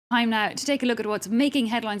Time now to take a look at what's making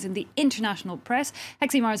headlines in the international press.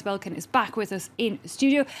 Hexie Mars-Belkin is back with us in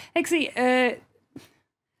studio. Hexie,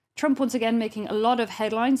 Trump once again making a lot of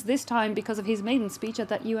headlines, this time because of his maiden speech at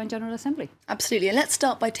that UN General Assembly. Absolutely, and let's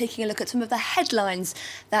start by taking a look at some of the headlines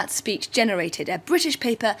that speech generated. A British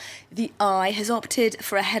paper, The Eye, has opted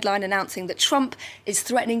for a headline announcing that Trump is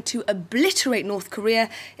threatening to obliterate North Korea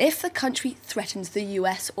if the country threatens the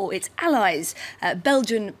US or its allies.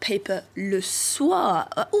 Belgian paper Le Soir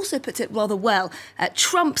also puts it rather well.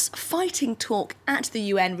 Trump's fighting talk at the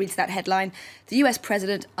UN reads that headline. The US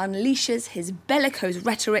president unleashes his bellicose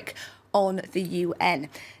rhetoric on the UN.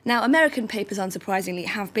 Now, American papers, unsurprisingly,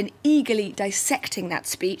 have been eagerly dissecting that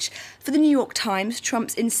speech. For the New York Times,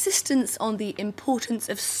 Trump's insistence on the importance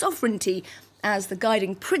of sovereignty as the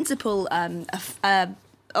guiding principle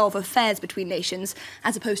of affairs between nations,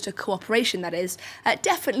 as opposed to cooperation, that is,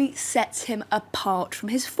 definitely sets him apart from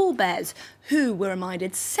his forebears, who, we're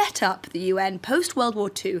reminded, set up the UN post-World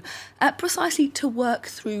War II precisely to work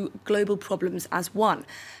through global problems as one.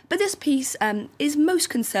 But this piece is most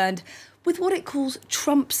concerned with what it calls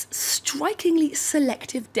Trump's strikingly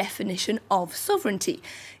selective definition of sovereignty.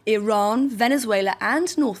 Iran, Venezuela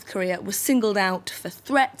and North Korea were singled out for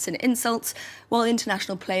threats and insults, while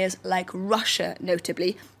international players like Russia,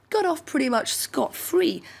 notably, got off pretty much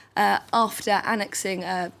scot-free after annexing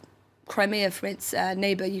Crimea from its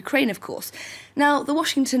neighbour Ukraine, of course. Now, the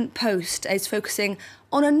Washington Post is focusing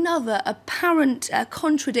on another apparent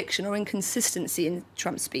contradiction or inconsistency in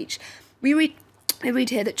Trump's speech. We read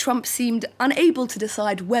here that Trump seemed unable to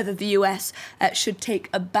decide whether the US should take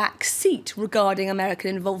a back seat regarding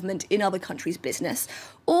American involvement in other countries' business,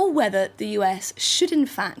 or whether the US should in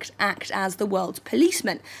fact act as the world's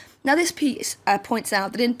policeman. Now, this piece points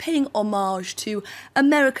out that in paying homage to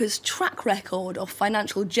America's track record of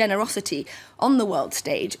financial generosity on the world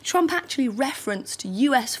stage, Trump actually referenced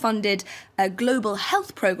US-funded global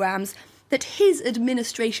health programs that his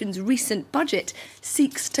administration's recent budget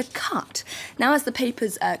seeks to cut. Now, as the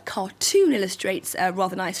paper's cartoon illustrates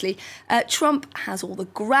rather nicely, Trump has all the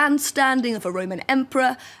grandstanding of a Roman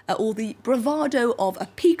emperor, all the bravado of a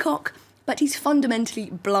peacock, but he's fundamentally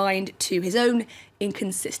blind to his own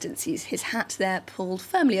inconsistencies. His hat there pulled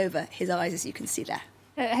firmly over his eyes, as you can see there.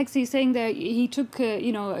 Hexie saying there he took,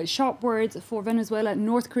 sharp words for Venezuela,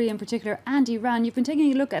 North Korea in particular, and Iran. You've been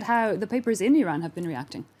taking a look at how the papers in Iran have been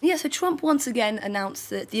reacting. Yeah, so Trump once again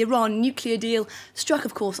announced that the Iran nuclear deal, struck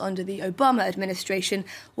of course under the Obama administration,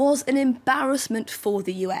 was an embarrassment for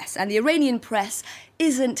the US, and the Iranian press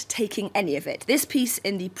isn't taking any of it. This piece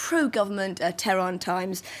in the pro-government Tehran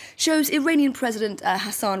Times shows Iranian President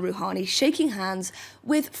Hassan Rouhani shaking hands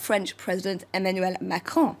with French President Emmanuel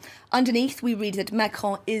Macron. Underneath, we read that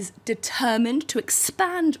Macron is determined to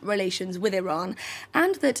expand relations with Iran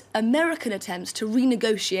and that American attempts to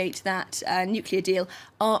renegotiate that nuclear deal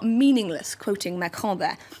are meaningless, quoting Macron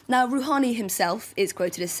there. Now, Rouhani himself is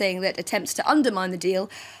quoted as saying that attempts to undermine the deal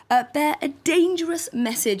bear a dangerous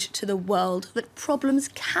message to the world that problems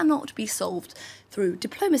cannot be solved through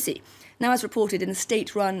diplomacy. Now, as reported in the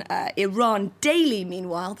state-run Iran Daily,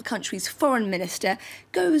 meanwhile, the country's foreign minister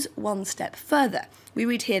goes one step further. We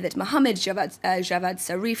read here that Mohammad Javad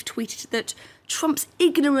Zarif tweeted that Trump's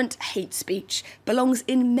ignorant hate speech belongs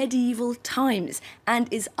in medieval times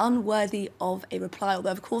and is unworthy of a reply,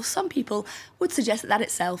 although, of course, some people would suggest that that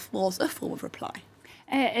itself was a form of reply.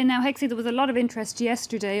 And now, Hexie, there was a lot of interest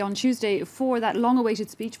yesterday, on Tuesday, for that long-awaited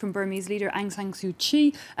speech from Burmese leader Aung San Suu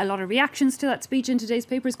Kyi. A lot of reactions to that speech in today's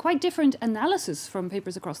papers, quite different analysis from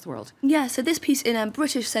papers across the world. Yeah, so this piece in a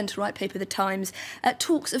British centre-right paper, The Times,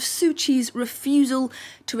 talks of Suu Kyi's refusal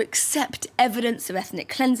to accept evidence of ethnic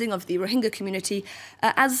cleansing of the Rohingya community,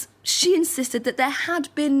 as she insisted that there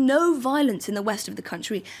had been no violence in the west of the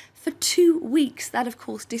country for 2 weeks. That, of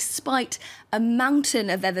course, despite a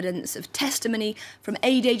mountain of evidence of testimony from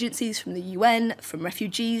aid agencies, from the UN, from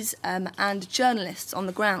refugees and journalists on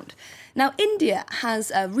the ground. Now, India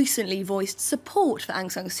has recently voiced support for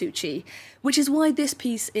Aung San Suu Kyi, which is why this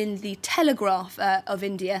piece in the Telegraph of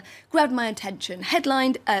India grabbed my attention.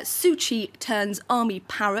 Headlined, Suu Kyi turns army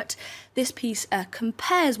parrot. This piece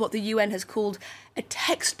compares what the UN has called a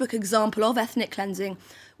textbook example of ethnic cleansing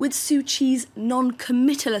with Suu Kyi's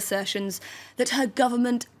non-committal assertions that her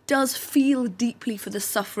government does feel deeply for the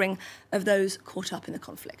suffering of those caught up in the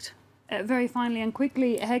conflict. Very finally and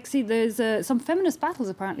quickly, Hexie, there's some feminist battles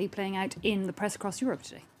apparently playing out in the press across Europe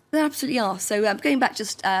today. They absolutely are. So going back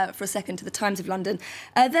just for a second to the Times of London,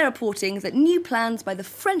 they're reporting that new plans by the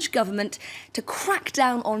French government to crack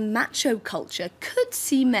down on macho culture could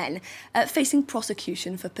see men facing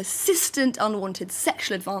prosecution for persistent unwanted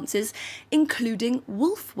sexual advances, including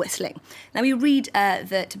wolf whistling. Now we read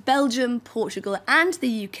that Belgium, Portugal and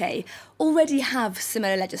the UK already have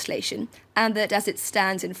similar legislation, and that as it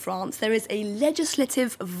stands in France, there is a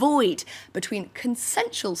legislative void between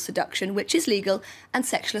consensual seduction, which is legal, and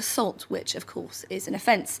sexual assault, which of course is an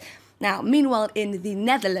offence. Now, meanwhile, in the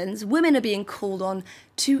Netherlands, women are being called on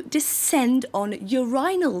to descend on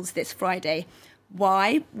urinals this Friday.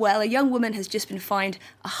 Why? Well, a young woman has just been fined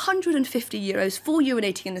 €150 for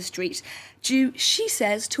urinating in the street due, she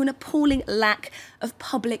says, to an appalling lack of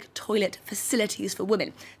public toilet facilities for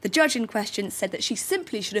women. The judge in question said that she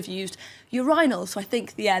simply should have used urinals. So I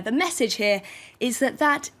think the message here is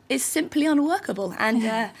that is simply unworkable.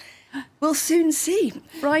 And we'll soon see.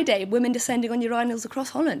 Friday, women descending on urinals across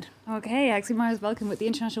Holland. Okay, Hexie Myers-Belkin with the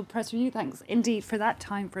International Press Review. Thanks indeed for that.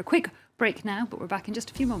 Time for a quick break now, but we're back in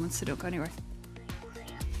just a few moments, so don't go anywhere.